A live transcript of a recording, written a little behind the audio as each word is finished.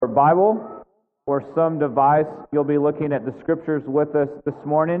Or Bible or some device, you'll be looking at the scriptures with us this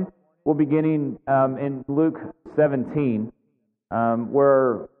morning. We're beginning in Luke 17,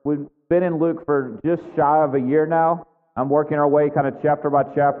 where we've been in Luke for just shy of a year now. I'm working our way kind of chapter by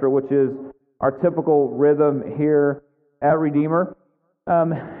chapter, which is our typical rhythm here at Redeemer.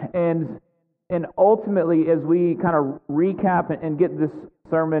 And ultimately, as we kind of recap and get this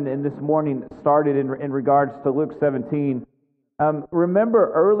sermon and this morning started in regards to Luke 17,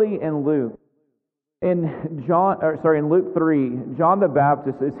 remember early in Luke, in Luke 3, John the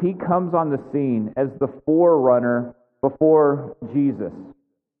Baptist, as he comes on the scene as the forerunner before Jesus.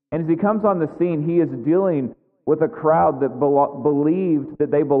 And as he comes on the scene, he is dealing with a crowd that believed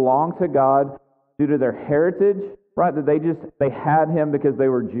that they belonged to God due to their heritage, right? That they had him because they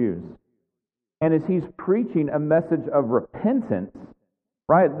were Jews. And as he's preaching a message of repentance,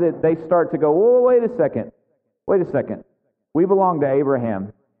 right, that they start to go, oh, wait a second. We belong to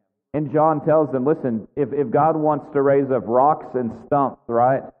Abraham. And John tells them, listen, if God wants to raise up rocks and stumps,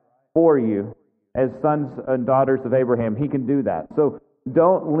 right, for you as sons and daughters of Abraham, he can do that. So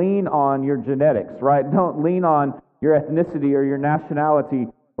don't lean on your genetics, right? Don't lean on your ethnicity or your nationality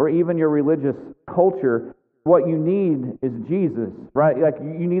or even your religious culture. What you need is Jesus, right? Like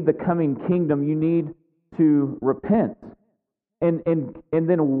you need the coming kingdom. You need to repent and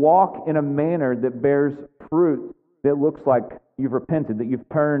then walk in a manner that bears fruit that looks like you've repented, that you've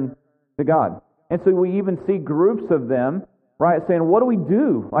turned to God. And so we even see groups of them, right, saying, what do we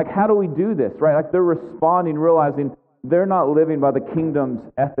do? Like, how do we do this, right? Like they're responding, realizing they're not living by the kingdom's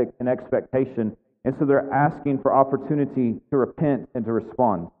ethic and expectation. And so they're asking for opportunity to repent and to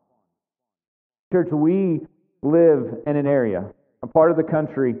respond. Church, we live in an area, a part of the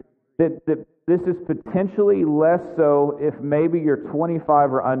country, that this is potentially less so if maybe you're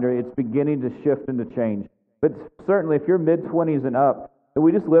 25 or under, it's beginning to shift and to change. But certainly if you're mid-20s and up, that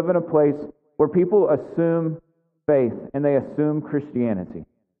we just live in a place where people assume faith and they assume Christianity.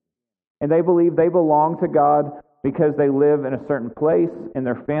 And they believe they belong to God because they live in a certain place and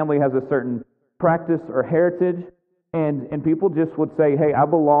their family has a certain practice or heritage. And people just would say, hey, I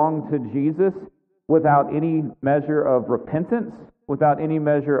belong to Jesus without any measure of repentance, without any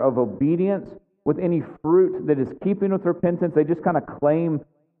measure of obedience, with any fruit that is keeping with repentance. They just kind of claim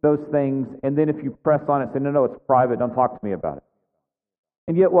those things, and then if you press on it, say, no, it's private, don't talk to me about it.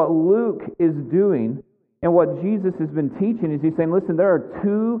 And yet what Luke is doing, and what Jesus has been teaching, is he's saying, listen, there are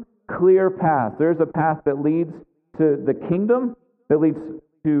two clear paths. There's a path that leads to the kingdom, that leads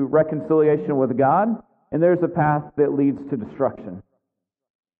to reconciliation with God, and there's a path that leads to destruction.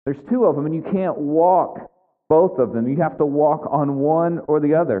 There's two of them, and you can't walk both of them. You have to walk on one or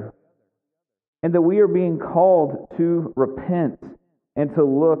the other. And that we are being called to repent and to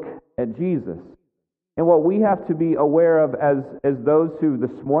look at Jesus. And what we have to be aware of as those who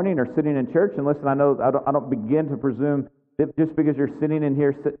this morning are sitting in church, and listen, I know I don't begin to presume that just because you're sitting in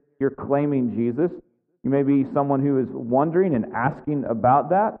here, you're claiming Jesus. You may be someone who is wondering and asking about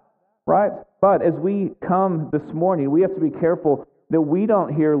that, right? But as we come this morning, we have to be careful that we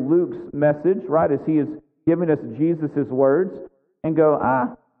don't hear Luke's message, right, as he is giving us Jesus' words, and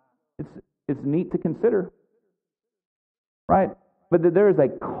go, it's neat to consider, right? But that there is a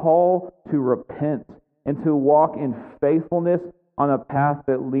call to repent and to walk in faithfulness on a path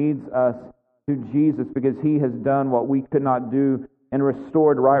that leads us to Jesus, because he has done what we could not do and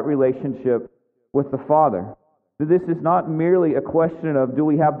restored right relationship with the Father. So this is not merely a question of do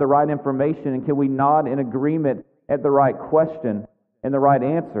we have the right information and can we nod in agreement at the right question and the right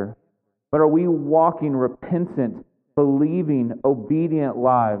answer, but are we walking repentant, believing, obedient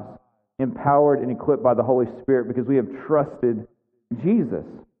lives, empowered and equipped by the Holy Spirit because we have trusted Jesus.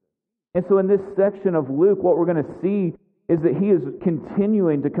 And so in this section of Luke, what we're going to see is that he is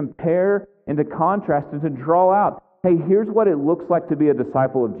continuing to compare and to contrast and to draw out, hey, here's what it looks like to be a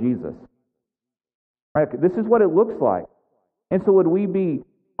disciple of Jesus. Right? This is what it looks like. And so would we be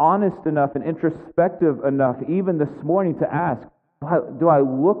honest enough and introspective enough even this morning to ask, do I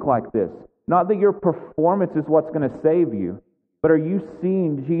look like this? Not that your performance is what's going to save you, but are you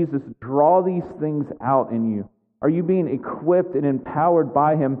seeing Jesus draw these things out in you? Are you being equipped and empowered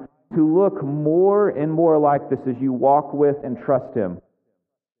by him to look more and more like this as you walk with and trust him?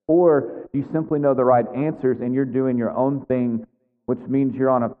 Or do you simply know the right answers and you're doing your own thing, which means you're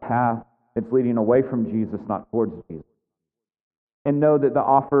on a path that's leading away from Jesus, not towards Jesus? And know that the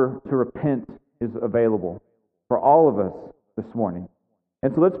offer to repent is available for all of us this morning.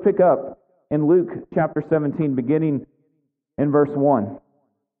 And so let's pick up in Luke chapter 17, beginning in verse 1.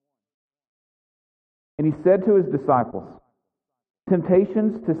 And he said to his disciples,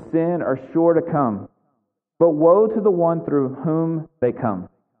 temptations to sin are sure to come, but woe to the one through whom they come.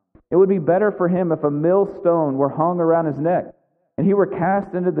 It would be better for him if a millstone were hung around his neck, and he were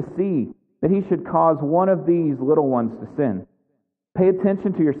cast into the sea, that he should cause one of these little ones to sin. Pay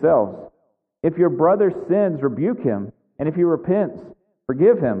attention to yourselves. If your brother sins, rebuke him, and if he repents,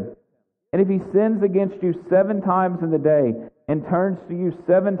 forgive him. And if he sins against you 7 times in the day, and turns to you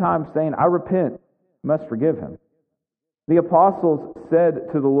 7 times saying, I repent, you must forgive him. The apostles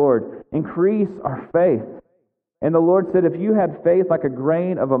said to the Lord, increase our faith. And the Lord said, if you had faith like a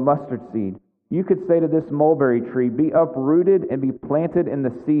grain of a mustard seed, you could say to this mulberry tree, be uprooted and be planted in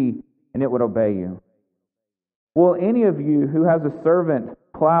the sea, and it would obey you. Will any of you who has a servant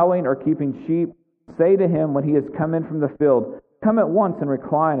plowing or keeping sheep say to him when he has come in from the field, come at once and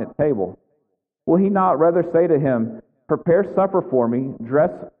recline at table? Will he not rather say to him, prepare supper for me,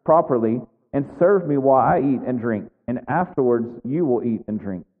 dress properly, and serve me while I eat and drink, and afterwards you will eat and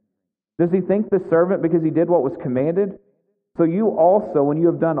drink? Does he thank the servant because he did what was commanded? So you also, when you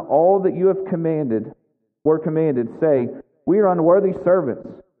have done all that you have were commanded, say, we are unworthy servants.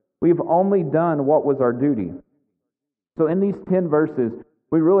 We have only done what was our duty. So in these 10 verses,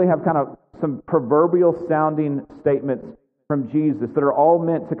 we really have kind of some proverbial sounding statements from Jesus that are all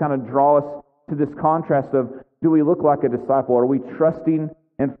meant to kind of draw us to this contrast of, do we look like a disciple? Are we trusting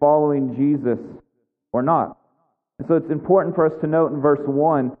and following Jesus or not? And so it's important for us to note in verse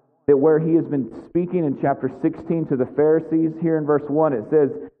 1 that where he has been speaking in chapter 16 to the Pharisees, here in verse 1 it says,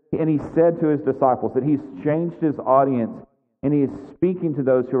 and he said to his disciples, that he's changed his audience and he is speaking to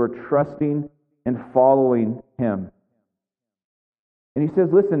those who are trusting and following him. And he says,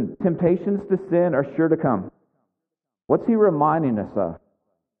 listen, temptations to sin are sure to come. What's he reminding us of?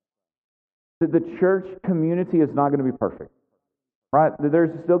 That the church community is not going to be perfect, right? That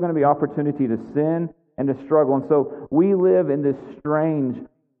there's still going to be opportunity to sin and to struggle. And so we live in this strange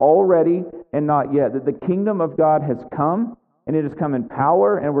already and not yet. That the kingdom of God has come, and it has come in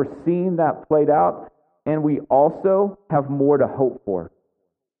power, and we're seeing that played out, and we also have more to hope for.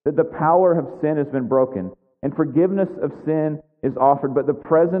 That the power of sin has been broken, and forgiveness of sin is offered, but the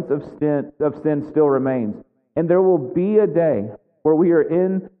presence of sin still remains. And there will be a day where we are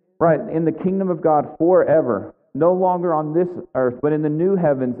in the kingdom of God forever, no longer on this earth, but in the new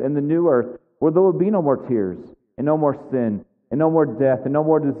heavens and the new earth, where there will be no more tears, and no more sin, and no more death, and no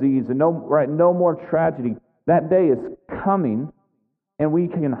more disease, and no more tragedy. That day is coming, and we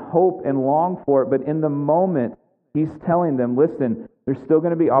can hope and long for it, but in the moment, he's telling them, listen, there's still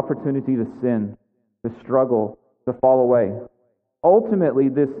going to be opportunity to sin, to struggle, to fall away. Ultimately,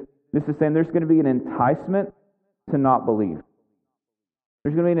 this is saying there's going to be an enticement to not believe.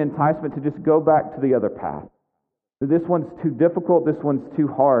 There's going to be an enticement to just go back to the other path. This one's too difficult, this one's too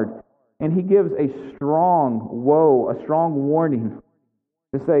hard. And he gives a strong warning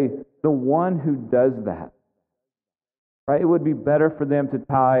to say, the one who does that, right? It would be better for them to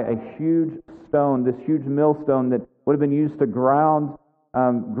tie a huge stone, this huge millstone that would have been used to ground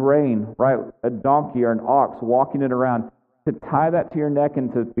grain, right? A donkey or an ox walking it around, to tie that to your neck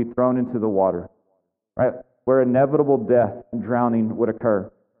and to be thrown into the water, right? Where inevitable death and drowning would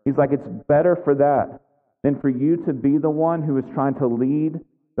occur. He's like, it's better for that than for you to be the one who is trying to lead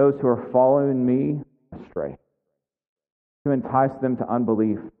those who are following me astray, to entice them to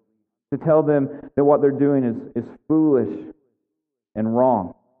unbelief, to tell them that what they're doing is foolish and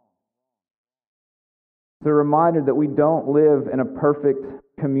wrong. It's a reminder that we don't live in a perfect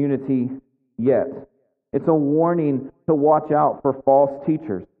community yet. It's a warning to watch out for false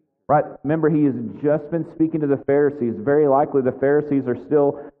teachers. Right? Remember, he has just been speaking to the Pharisees. Very likely the Pharisees are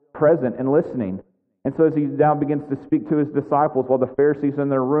still present and listening. And so as he now begins to speak to his disciples while the Pharisees are in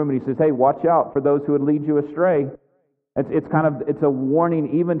their room, and he says, hey, watch out for those who would lead you astray. It's a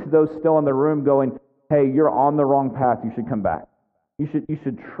warning even to those still in the room going, hey, you're on the wrong path. You should come back. You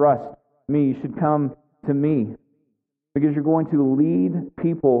should trust me. You should come to me. Because you're going to lead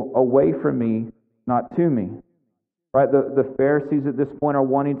people away from me, not to me. Right? The Pharisees at this point are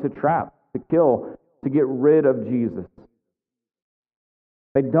wanting to trap, to kill, to get rid of Jesus.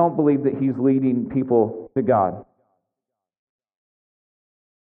 They don't believe that he's leading people to God.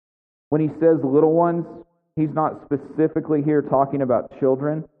 When he says little ones, he's not specifically here talking about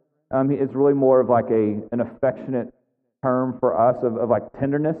children. It's really more of like an affectionate term for us of like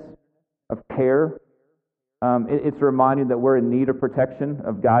tenderness, of care. It's a reminder that we're in need of protection,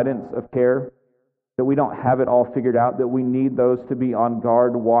 of guidance, of care. That we don't have it all figured out, that we need those to be on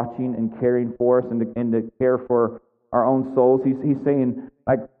guard, watching and caring for us, and to care for our own souls. He's saying,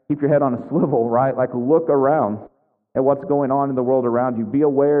 like, keep your head on a swivel, right? Like, look around at what's going on in the world around you. Be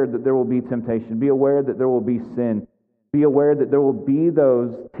aware that there will be temptation. Be aware that there will be sin. Be aware that there will be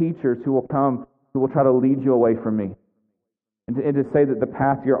those teachers who will come, who will try to lead you away from me. and to say that the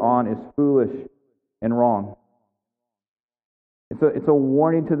path you're on is foolish and wrong. It's a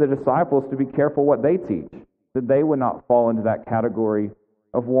warning to the disciples to be careful what they teach, that they would not fall into that category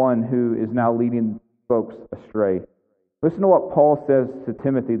of one who is now leading folks astray. Listen to what Paul says to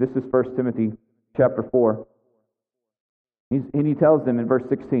Timothy. This is 1 Timothy chapter 4. And he tells them in verse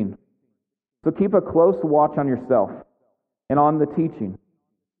 16, "So keep a close watch on yourself and on the teaching.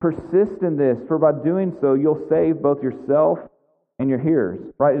 Persist in this, for by doing so you'll save both yourself and your hearers."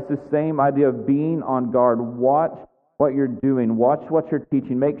 Right? It's the same idea of being on guard. Watch what you're doing. Watch what you're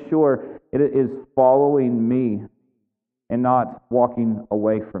teaching. Make sure it is following me and not walking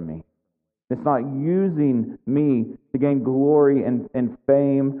away from me. It's not using me to gain glory and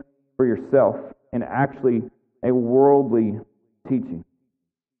fame for yourself, and actually a worldly teaching.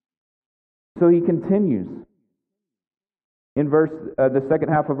 So he continues in the second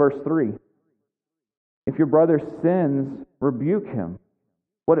half of verse 3. If your brother sins, rebuke him.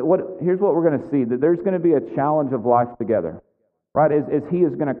 Here's what we're going to see, that there's going to be a challenge of life together, right? As he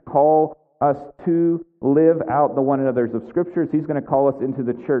is going to call us to live out the one another's of Scriptures, he's going to call us into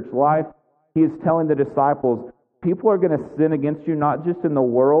the church life. He is telling the disciples, people are going to sin against you, not just in the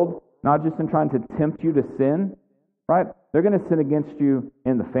world, not just in trying to tempt you to sin, right? They're going to sin against you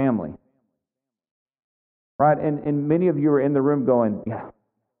in the family, right? And many of you are in the room going,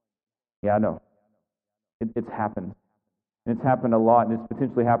 yeah, I know. It's happened. And it's happened a lot, and it's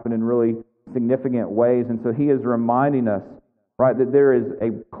potentially happened in really significant ways. And so he is reminding us, right, that there is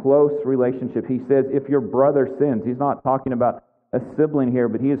a close relationship. He says, if your brother sins, he's not talking about a sibling here,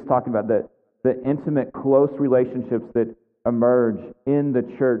 but he is talking about the intimate, close relationships that emerge in the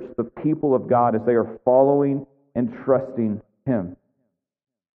church, the people of God, as they are following and trusting him.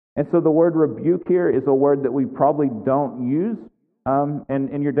 And so the word rebuke here is a word that we probably don't use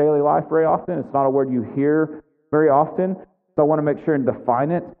in your daily life very often. It's not a word you hear very often, so I want to make sure and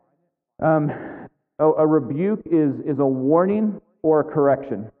define it. A rebuke is a warning or a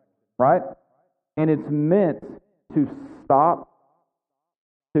correction, right? And it's meant to stop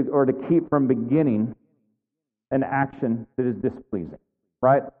or to keep from beginning an action that is displeasing,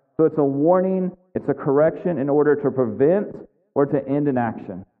 right? So it's a warning, it's a correction in order to prevent or to end an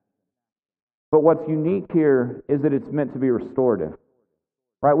action. But what's unique here is that it's meant to be restorative,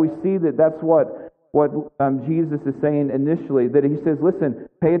 right? We see that that's what Jesus is saying initially, that he says, listen,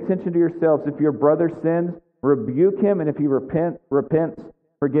 pay attention to yourselves. If your brother sins, rebuke him, and if he repents,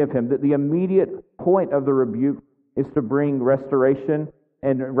 forgive him. That the immediate point of the rebuke is to bring restoration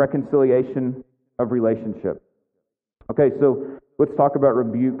and reconciliation of relationship. Okay, so let's talk about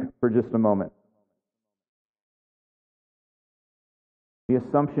rebuke for just a moment. The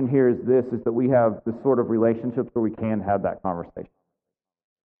assumption here is that we have the sort of relationships where we can have that conversation.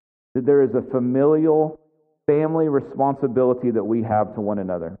 That there is a familial family responsibility that we have to one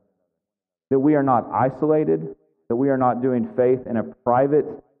another. That we are not isolated, that we are not doing faith in a private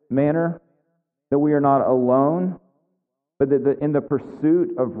manner, that we are not alone, but that in the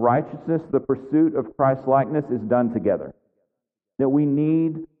pursuit of righteousness, the pursuit of Christ-likeness is done together. That we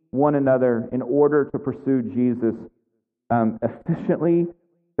need one another in order to pursue Jesus efficiently,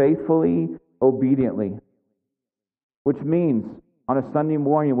 faithfully, obediently. Which means, on a Sunday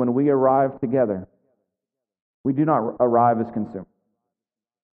morning when we arrive together, we do not arrive as consumers.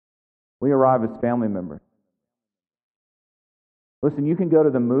 We arrive as family members. Listen, you can go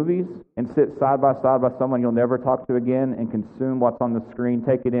to the movies and sit side by someone you'll never talk to again and consume what's on the screen,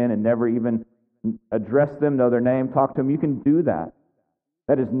 take it in and never even address them, know their name, talk to them. You can do that.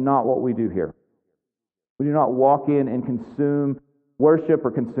 That is not what we do here. We do not walk in and consume worship or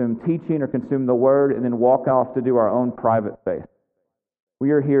consume teaching or consume the Word and then walk off to do our own private faith.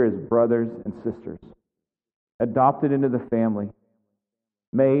 We are here as brothers and sisters, adopted into the family,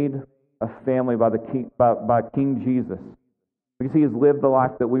 made a family by King Jesus, because he has lived the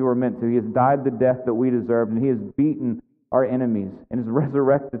life that we were meant to. He has died the death that we deserved, and he has beaten our enemies and is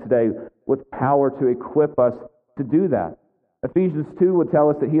resurrected today with power to equip us to do that. Ephesians 2 would tell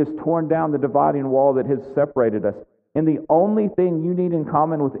us that he has torn down the dividing wall that has separated us. And the only thing you need in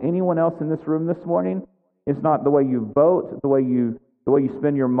common with anyone else in this room this morning is not the way you vote, the way you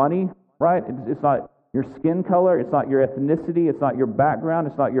spend your money, right? It's not your skin color, it's not your ethnicity, it's not your background,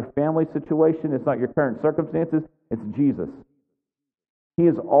 it's not your family situation, it's not your current circumstances, it's Jesus. He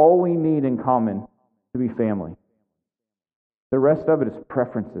is all we need in common to be family. The rest of it is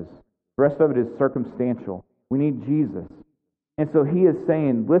preferences. The rest of it is circumstantial. We need Jesus. And so he is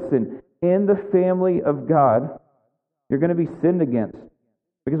saying, listen, in the family of God, you're going to be sinned against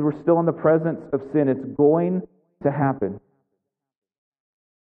because we're still in the presence of sin. It's going to happen.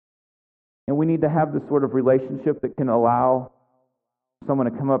 And we need to have the sort of relationship that can allow someone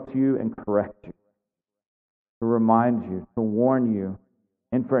to come up to you and correct you, to remind you, to warn you,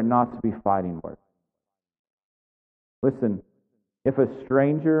 and for it not to be fighting words. Listen, if a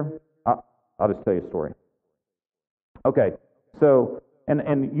stranger, I'll just tell you a story. Okay, so,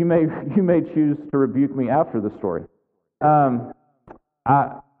 and you may choose to rebuke me after the story.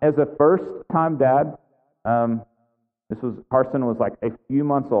 As a first-time dad, Carson was like a few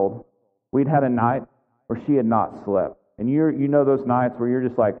months old. We'd had a night where she had not slept. And you know those nights where you're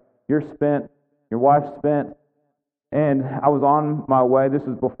just like, you're spent, your wife's spent, and I was on my way. This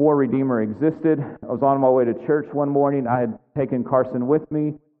was before Redeemer existed. I was on my way to church one morning. I had taken Carson with me,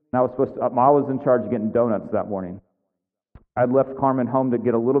 and I was in charge of getting donuts that morning. I'd left Carmen home to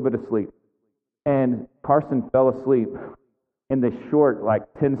get a little bit of sleep, and Carson fell asleep in the short,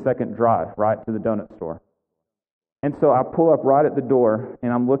 10-second drive right to the donut store. And so I pull up right at the door,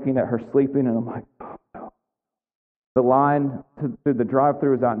 and I'm looking at her sleeping, and I'm like, oh no. The line through the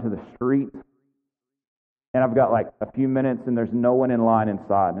drive-thru is out into the street, and I've got a few minutes, and there's no one in line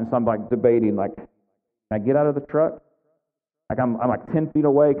inside. And so I'm debating, can I get out of the truck? I'm 10 feet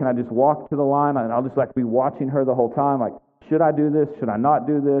away. Can I just walk to the line? And I'll just be watching her the whole time. Should I do this? Should I not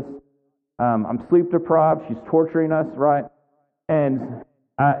do this? I'm sleep deprived. She's torturing us, right? And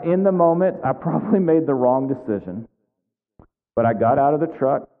in the moment, I probably made the wrong decision. But I got out of the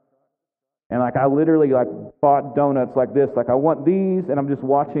truck, and I literally bought donuts like this. I want these, and I'm just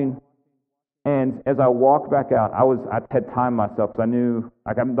watching. And as I walked back out, I had timed myself because I knew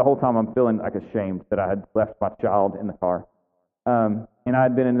the whole time I'm feeling ashamed that I had left my child in the car. And I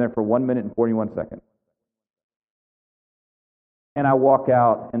had been in there for 1 minute and 41 seconds. And I walk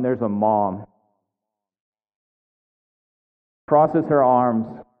out, and there's a mom. Crosses her arms.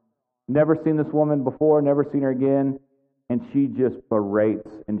 Never seen this woman before, never seen her again. And she just berates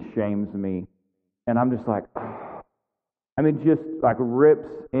and shames me. And I'm just just rips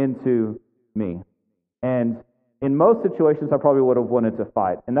into me. And in most situations, I probably would have wanted to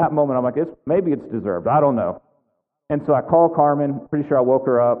fight. In that moment, I'm maybe it's deserved. I don't know. And so I call Carmen. Pretty sure I woke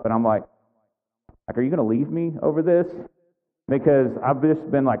her up. And I'm like, are you going to leave me over this? Because I've just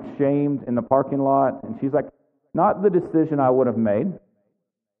been shamed in the parking lot. And she's like, not the decision I would have made.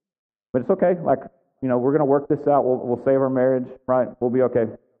 But it's okay. We're going to work this out. We'll save our marriage, right? We'll be okay.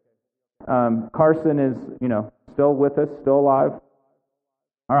 Carson is, still with us, still alive.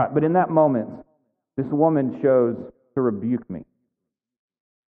 All right, but in that moment, this woman chose to rebuke me.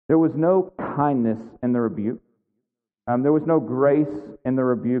 There was no kindness in the rebuke. There was no grace in the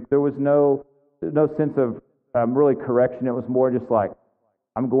rebuke. There was no sense of really correction. It was more just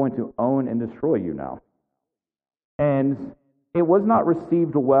I'm going to own and destroy you now. And it was not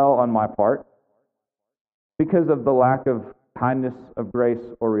received well on my part because of the lack of kindness, of grace,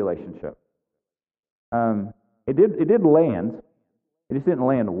 or relationship. It did land. It just didn't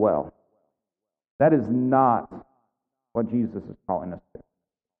land well. That is not what Jesus is calling us to.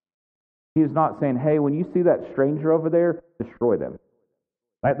 He is not saying, hey, when you see that stranger over there, destroy them.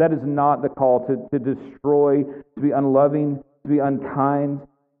 Right? That is not the call to destroy, to be unloving, to be unkind.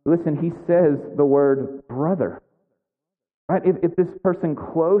 Listen, he says the word brother. Right? If this person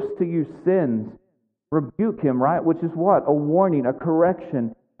close to you sins, rebuke him, right? Which is what? A warning, a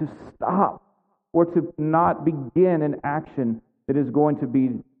correction to stop or to not begin an action that is going to be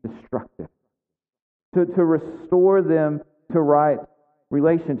destructive. To restore them to right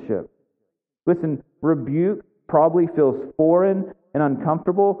relationship. Listen, rebuke probably feels foreign and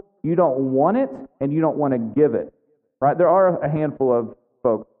uncomfortable. You don't want it, and you don't want to give it. Right? There are a handful of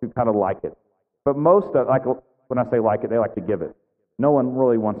folks who kind of like it. But most of, when I say like it, they like to give it. No one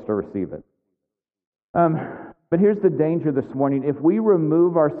really wants to receive it. But here's the danger this morning. If we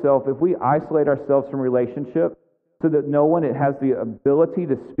remove ourselves, if we isolate ourselves from relationship so that no one has the ability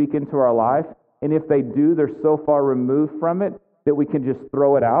to speak into our life, and if they do, they're so far removed from it that we can just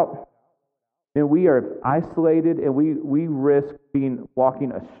throw it out, then we are isolated and we risk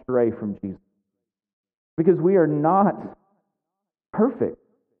walking astray from Jesus. Because we are not perfect.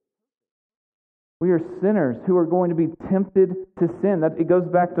 We are sinners who are going to be tempted to sin. It goes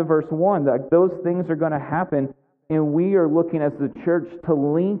back to verse 1. That those things are going to happen, and we are looking as the church to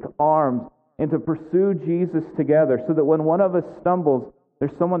link arms and to pursue Jesus together so that when one of us stumbles,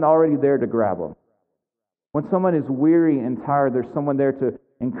 there's someone already there to grab them. When someone is weary and tired, there's someone there to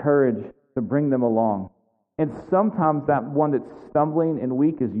encourage, to bring them along. And sometimes that one that's stumbling and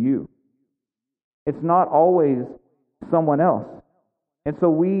weak is you. It's not always someone else. And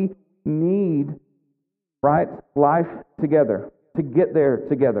so we need, right, life together, to get there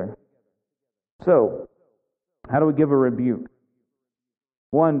together. So, how do we give a rebuke?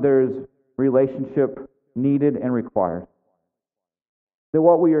 One, there's relationship needed and required. That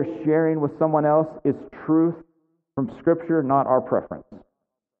what we are sharing with someone else is truth from Scripture, not our preference.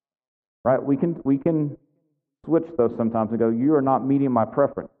 Right? We can switch those sometimes and go, you are not meeting my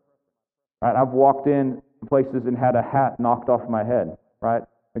preference. Right? I've walked in places and had a hat knocked off my head, right?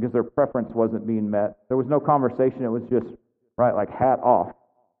 Because their preference wasn't being met. There was no conversation. It was just, right, like hat off.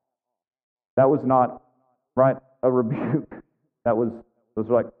 That was not, right, a rebuke. Those were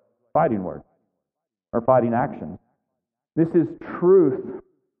like fighting words or fighting actions. This is truth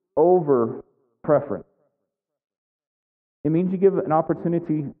over preference. It means you give an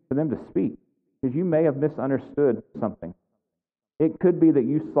opportunity for them to speak, because you may have misunderstood something. It could be that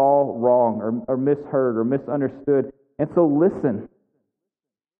you saw wrong or misheard or misunderstood. And so listen,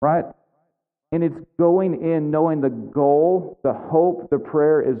 right? And it's going in knowing the goal, the hope, the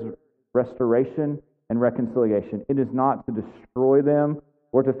prayer is restoration and reconciliation. It is not to destroy them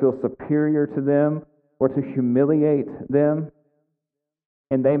or to feel superior to them or to humiliate them.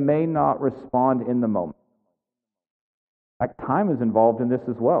 And they may not respond in the moment. Like, time is involved in this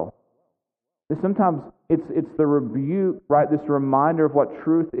as well. Sometimes it's the rebuke, right? This reminder of what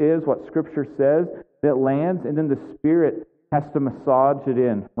truth is, what Scripture says, that lands, and then the Spirit has to massage it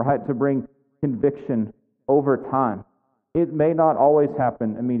in, right? To bring conviction over time. It may not always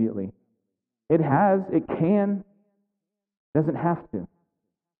happen immediately. It can, doesn't have to.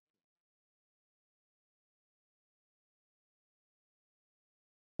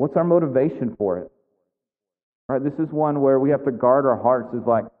 What's our motivation for it? Right? This is one where we have to guard our hearts. Is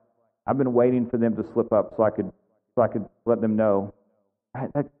like, I've been waiting for them to slip up so I could let them know.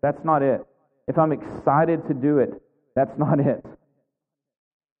 That's not it. If I'm excited to do it, that's not it.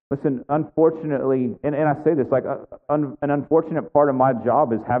 Listen, unfortunately, and I say this, like an unfortunate part of my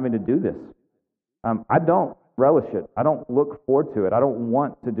job is having to do this. I don't relish it. I don't look forward to it. I don't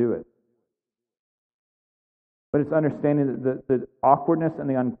want to do it. But it's understanding that the awkwardness and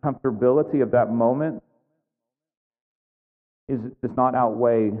the uncomfortability of that moment does not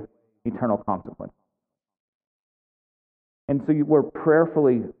outweigh eternal consequence. And so we're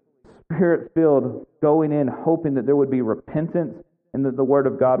prayerfully, Spirit-filled, going in, hoping that there would be repentance and that the Word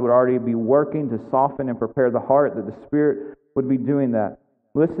of God would already be working to soften and prepare the heart, that the Spirit would be doing that.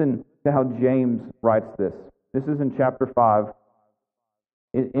 Listen to how James writes this. This is in chapter 5.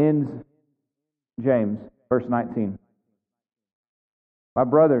 It ends, James, verse 19. My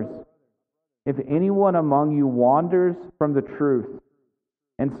brothers, if anyone among you wanders from the truth,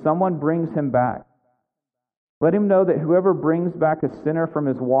 and someone brings him back, let him know that whoever brings back a sinner from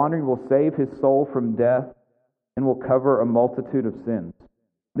his wandering will save his soul from death and will cover a multitude of sins.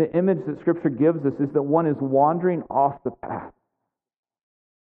 The image that Scripture gives us is that one is wandering off the path,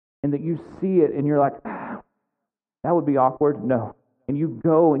 and that you see it and you're like, that would be awkward. No. And you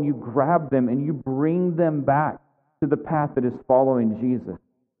go and you grab them and you bring them back to the path that is following Jesus,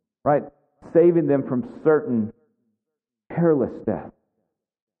 right? Saving them from certain perilous death.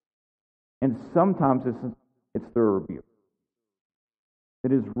 And sometimes it's through a rebuke.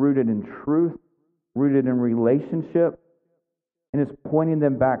 It is rooted in truth, rooted in relationship, and is pointing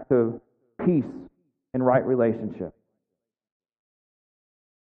them back to peace and right relationship.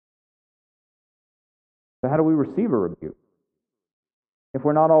 So how do we receive a rebuke if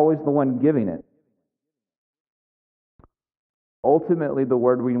we're not always the one giving it? Ultimately, the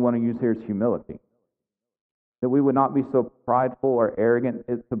word we want to use here is humility. That we would not be so prideful or arrogant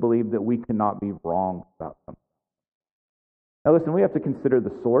as to believe that we cannot be wrong about something. Now listen, we have to consider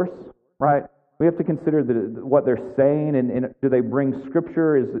the source, right? We have to consider what they're saying, and do they bring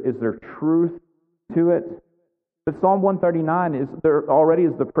Scripture? Is there truth to it? But Psalm 139 already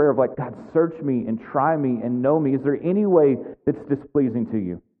is the prayer of like, God, search me and try me and know me. Is there any way that's displeasing to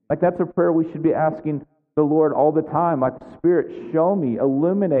you? Like, that's a prayer we should be asking the Lord all the time. Like, Spirit, show me,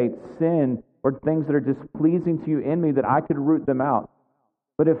 illuminate sin or things that are displeasing to you in me, that I could root them out.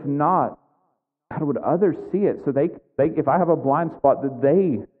 But if not, God, would others see it? So they if I have a blind spot, that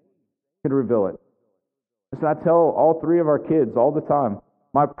they can reveal it. Listen, I tell all three of our kids all the time,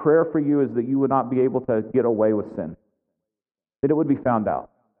 my prayer for you is that you would not be able to get away with sin. That it would be found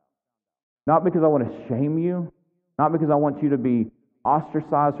out. Not because I want to shame you, not because I want you to be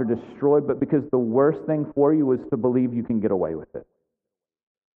ostracized or destroyed, but because the worst thing for you is to believe you can get away with it.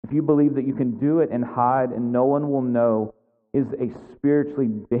 If you believe that you can do it and hide and no one will know, is a spiritually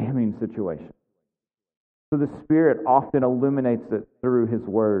damning situation. So the Spirit often illuminates it through His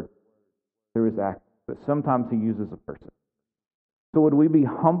Word, through His acts, but sometimes He uses a person. So would we be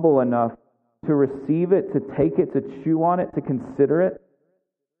humble enough to receive it, to take it, to chew on it, to consider it?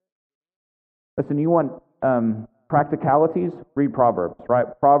 Listen, you want practicalities? Read Proverbs, right?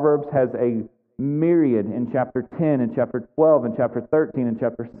 Proverbs has a myriad in chapter 10, in chapter 12, in chapter 13, in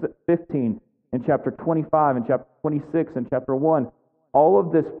chapter 15, in chapter 25, in chapter 26, in chapter 1. All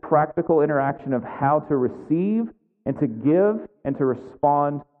of this practical interaction of how to receive and to give and to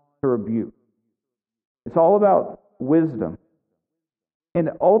respond to rebuke. It's all about wisdom. And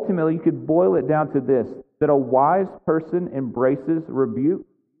ultimately, you could boil it down to this, that a wise person embraces rebuke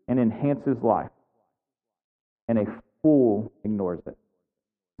and enhances life, and a fool ignores it.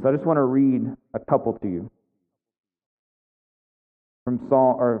 So I just want to read a couple to you from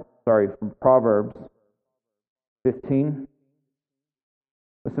Proverbs 15.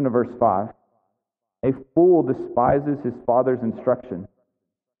 Listen to verse 5. A fool despises his father's instruction,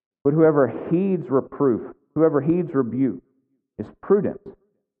 but whoever heeds reproof, whoever heeds rebuke, is prudent.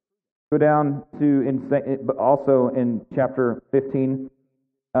 Go down to also in chapter 15,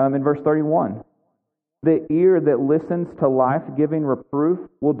 in verse 31. The ear that listens to life-giving reproof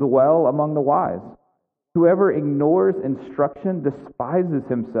will dwell among the wise. Whoever ignores instruction despises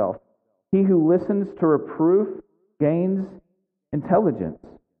himself. He who listens to reproof gains intelligence.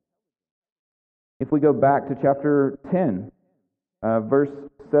 If we go back to chapter 10, verse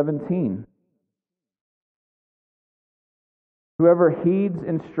 17. Whoever heeds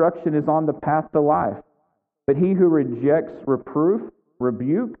instruction is on the path to life, but he who rejects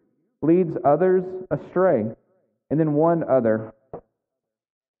rebuke, leads others astray. And then one other.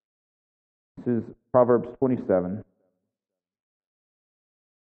 This is Proverbs 27,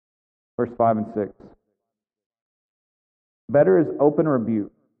 verse 5 and 6. Better is open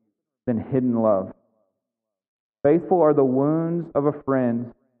rebuke than hidden love. Faithful are the wounds of a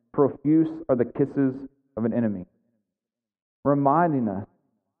friend, profuse are the kisses of an enemy. Reminding us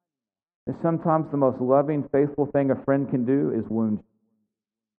that sometimes the most loving, faithful thing a friend can do is wound you.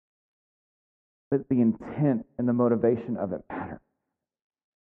 But the intent and the motivation of it matter.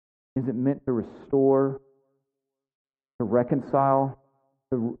 Is it meant to restore, to reconcile,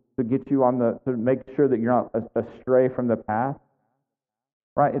 to get you to make sure that you're not astray from the path?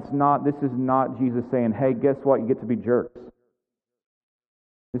 Right? This is not Jesus saying, hey, guess what? You get to be jerks.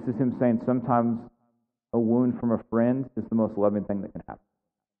 This is Him saying sometimes a wound from a friend is the most loving thing that can happen.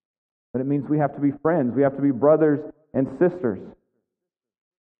 But it means we have to be friends. We have to be brothers and sisters.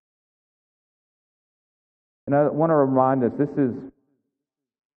 And I want to remind us, this is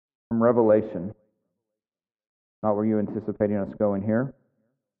from Revelation, not where you're anticipating us going here.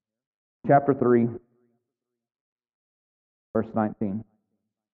 Chapter 3, verse 19.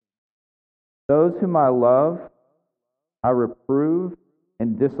 Those whom I love, I reprove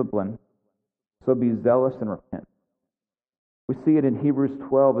and discipline, so be zealous and repent. We see it in Hebrews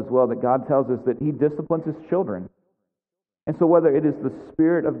 12 as well, that God tells us that He disciplines His children. And so whether it is the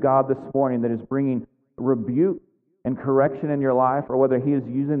Spirit of God this morning that is bringing rebuke and correction in your life, or whether He is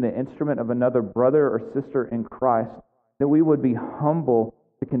using the instrument of another brother or sister in Christ, that we would be humble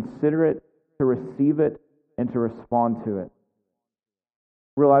to consider it, to receive it, and to respond to it.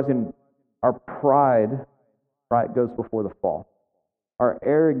 Realizing our pride, right, goes before the fall. Our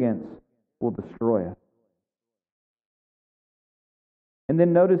arrogance will destroy us. And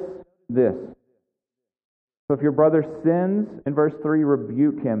then notice this. So if your brother sins, in verse 3,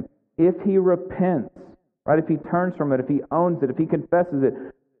 rebuke him. If he repents, right, if he turns from it, if he owns it, if he confesses it,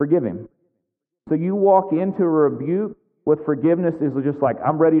 forgive him. So you walk into a rebuke with forgiveness is just like,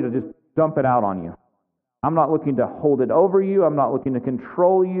 I'm ready to just dump it out on you. I'm not looking to hold it over you. I'm not looking to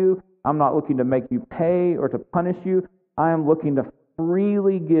control you. I'm not looking to make you pay or to punish you. I am looking to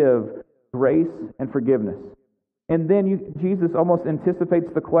freely give grace and forgiveness. And then Jesus almost anticipates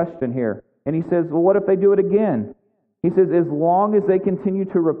the question here. And He says, well, what if they do it again? He says, as long as they continue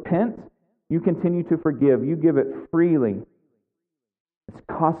to repent, you continue to forgive. You give it freely. It's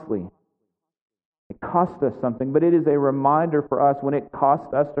costly. It costs us something, but it is a reminder for us when it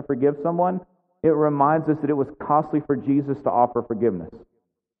costs us to forgive someone, it reminds us that it was costly for Jesus to offer forgiveness.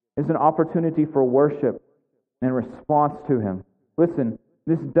 It's an opportunity for worship and response to Him. Listen,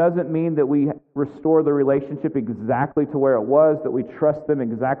 this doesn't mean that we restore the relationship exactly to where it was, that we trust them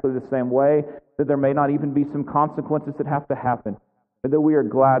exactly the same way, that there may not even be some consequences that have to happen, but that we are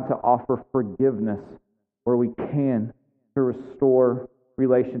glad to offer forgiveness where we can to restore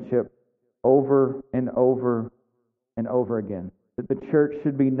relationship over and over and over again. That the church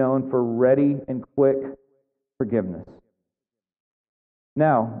should be known for ready and quick forgiveness.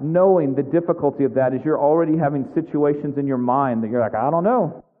 Now, knowing the difficulty of that is you're already having situations in your mind that you're like, I don't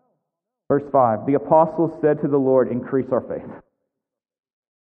know. Verse 5, the apostles said to the Lord, increase our faith.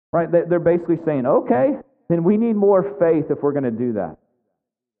 Right? They're basically saying, okay, then we need more faith if we're going to do that.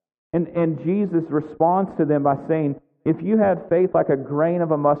 And Jesus responds to them by saying, if you had faith like a grain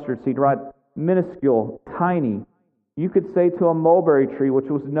of a mustard seed, right? minuscule, tiny. You could say to a mulberry tree, which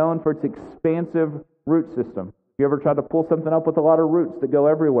was known for its expansive root system. You ever tried to pull something up with a lot of roots that go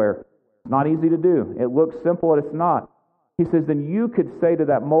everywhere? It's not easy to do. It looks simple, and it's not. He says, then you could say to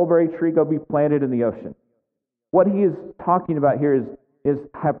that mulberry tree, go be planted in the ocean. What he is talking about here is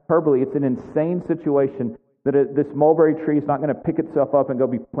hyperbole. It's an insane situation that this mulberry tree is not going to pick itself up and go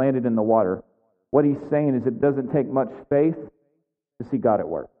be planted in the water. What he's saying is it doesn't take much faith to see God at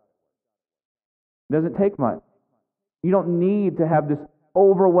work. It doesn't take much. You don't need to have this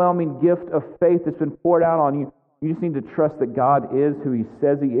overwhelming gift of faith that's been poured out on you. You just need to trust that God is who He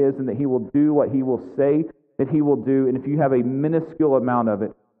says He is and that He will do what He will say that He will do. And if you have a minuscule amount of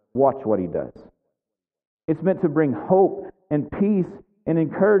it, watch what He does. It's meant to bring hope and peace and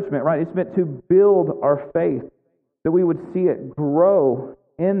encouragement, right? It's meant to build our faith, that we would see it grow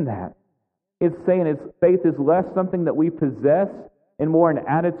in that. It's saying faith is less something that we possess and more an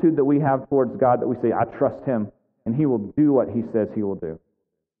attitude that we have towards God, that we say, I trust Him and He will do what He says He will do.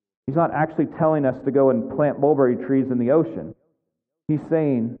 He's not actually telling us to go and plant mulberry trees in the ocean. He's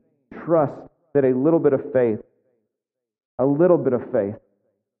saying, trust that a little bit of faith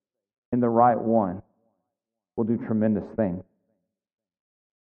in the right one will do tremendous things.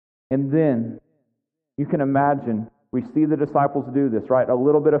 And then you can imagine, we see the disciples do this, right? A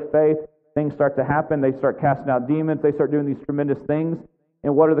little bit of faith, things start to happen. They start casting out demons. They start doing these tremendous things.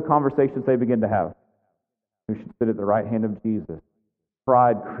 And what are the conversations they begin to have? We should sit at the right hand of Jesus.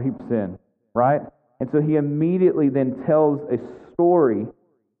 Pride creeps in, right? And so he immediately then tells a story,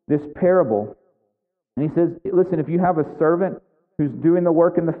 this parable. And he says, listen, if you have a servant who's doing the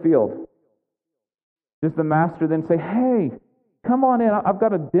work in the field, does the master then say, hey, come on in, I've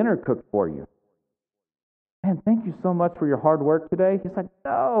got a dinner cooked for you? Man, thank you so much for your hard work today. He's like,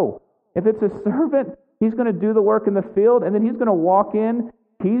 no. If it's a servant, he's going to do the work in the field, and then he's going to walk in,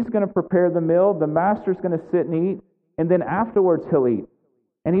 he's going to prepare the meal, the master's going to sit and eat, and then afterwards he'll eat.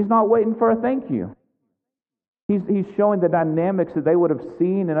 And he's not waiting for a thank you. He's showing the dynamics that they would have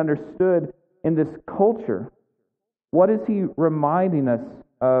seen and understood in this culture. What is he reminding us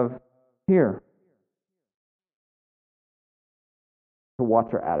of here? To watch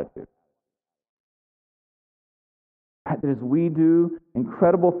our attitude. That as we do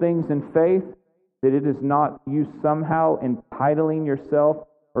incredible things in faith, that it is not you somehow entitling yourself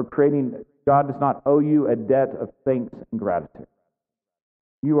or creating, God does not owe you a debt of thanks and gratitude.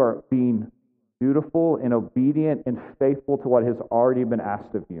 You are being dutiful and obedient and faithful to what has already been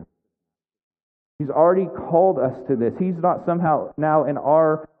asked of you. He's already called us to this. He's not somehow now in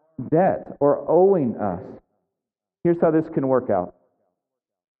our debt or owing us. Here's how this can work out.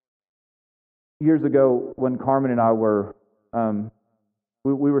 Years ago, when Carmen and I were,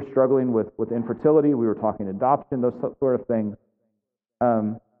 we were struggling with infertility, we were talking adoption, those sort of things.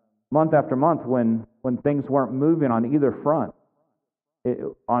 Month after month, when things weren't moving on either front,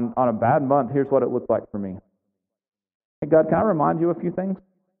 on a bad month, here's what it looked like for me. Hey, God, can I remind you of a few things?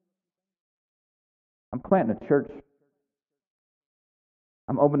 I'm planting a church.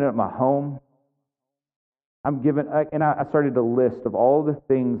 I'm opening up my home. I'm giving, and I started a list of all the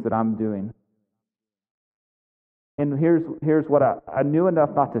things that I'm doing. And here's what I knew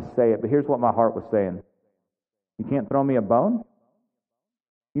enough not to say it, but here's what my heart was saying. You can't throw me a bone?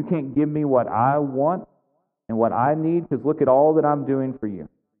 You can't give me what I want and what I need, because look at all that I'm doing for you.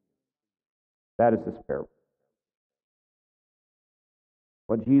 That is this parable.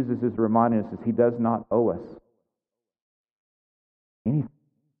 What Jesus is reminding us is He does not owe us anything.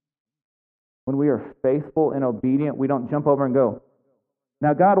 When we are faithful and obedient, we don't jump over and go,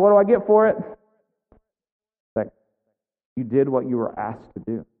 now God, what do I get for it? Like, you did what you were asked to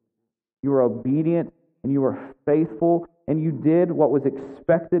do. You were obedient and you were faithful and you did what was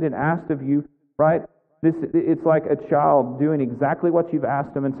expected and asked of you, right? It's like a child doing exactly what you've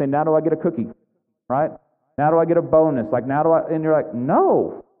asked them and saying, now do I get a cookie? Right? Now do I get a bonus? Like, now do I? And you're like,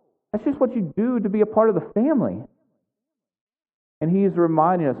 no. That's just what you do to be a part of the family. And He's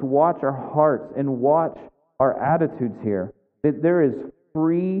reminding us, watch our hearts and watch our attitudes here. That there is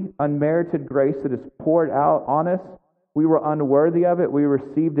free, unmerited grace that is poured out on us. We were unworthy of it. We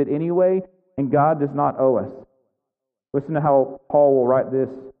received it anyway, and God does not owe us. Listen to how Paul will write this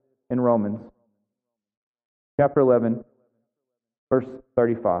in Romans. Chapter 11, verse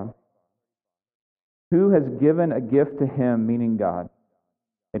 35. Who has given a gift to him, meaning God,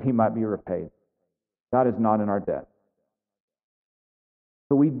 that he might be repaid? God is not in our debt.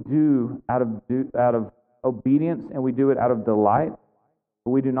 So we do out of obedience, and we do it out of delight,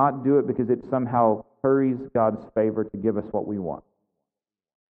 but we do not do it because it somehow hurries God's favor to give us what we want.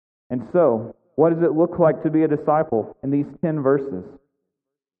 And so, what does it look like to be a disciple in these 10 verses?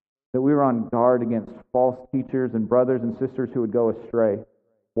 that we were on guard against false teachers and brothers and sisters who would go astray,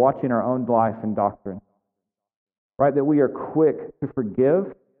 watching our own life and doctrine. Right? That we are quick to forgive,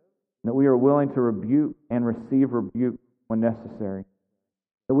 and that we are willing to rebuke and receive rebuke when necessary.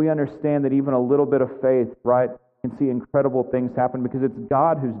 That we understand that even a little bit of faith, right, can see incredible things happen because it's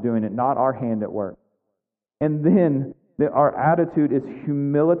God who's doing it, not our hand at work. And then that our attitude is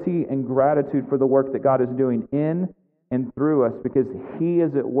humility and gratitude for the work that God is doing in and through us because He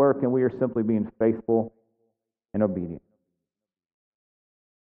is at work and we are simply being faithful and obedient.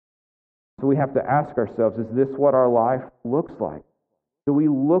 So we have to ask ourselves, is this what our life looks like? Do we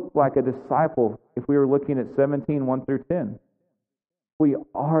look like a disciple if we were looking at 17, 1 through 10? If we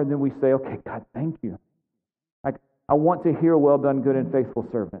are, then we say, okay, God, thank you. I want to hear, well done, good and faithful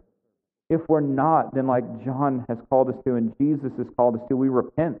servant. If we're not, then like John has called us to and Jesus has called us to, we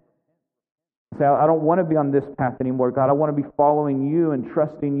repent. Say, I don't want to be on this path anymore, God. I want to be following you and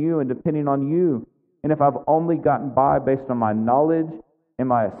trusting you and depending on you. And if I've only gotten by based on my knowledge and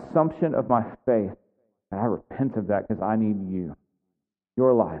my assumption of my faith, and I repent of that because I need you,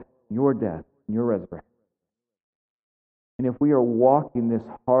 your life, your death, and your resurrection. And if we are walking this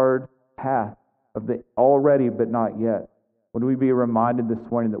hard path of the already but not yet, would we be reminded this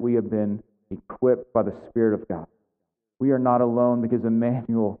morning that we have been equipped by the Spirit of God? We are not alone because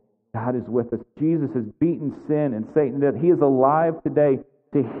Emmanuel, God is with us. Jesus has beaten sin and Satan to death. He is alive today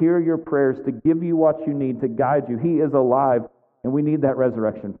to hear your prayers, to give you what you need, to guide you. He is alive, and we need that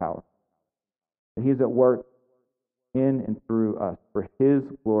resurrection power. And He is at work in and through us for His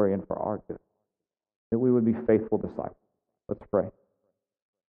glory and for our good, that we would be faithful disciples. Let's pray.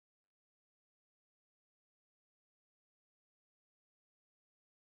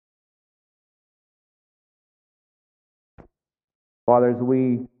 Father, as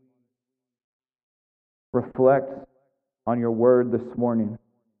we reflect on your word this morning,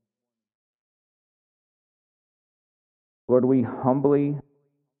 Lord, we humbly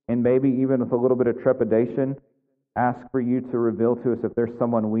and maybe even with a little bit of trepidation ask for you to reveal to us if there's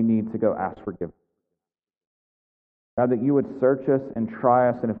someone we need to go ask forgiveness. God, that you would search us and try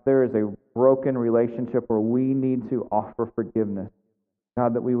us, and if there is a broken relationship where we need to offer forgiveness,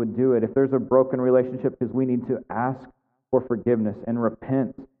 God, that we would do it. If there's a broken relationship because we need to ask for forgiveness and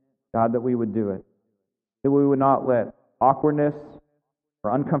repent, God, that we would do it. That we would not let awkwardness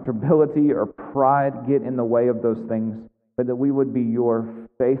or uncomfortability or pride get in the way of those things, but that we would be your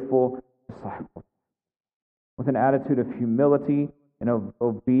faithful disciples with an attitude of humility and of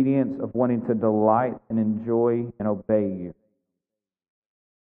obedience, of wanting to delight and enjoy and obey you.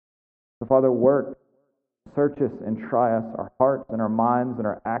 So, Father, work, search us and try us, our hearts and our minds and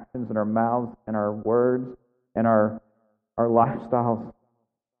our actions and our mouths and our words and our lifestyles,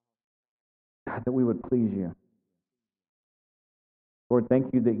 God, that we would please you. Lord,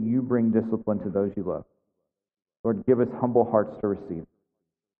 thank you that you bring discipline to those you love. Lord, give us humble hearts to receive.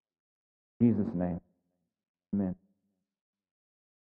 In Jesus' name, amen.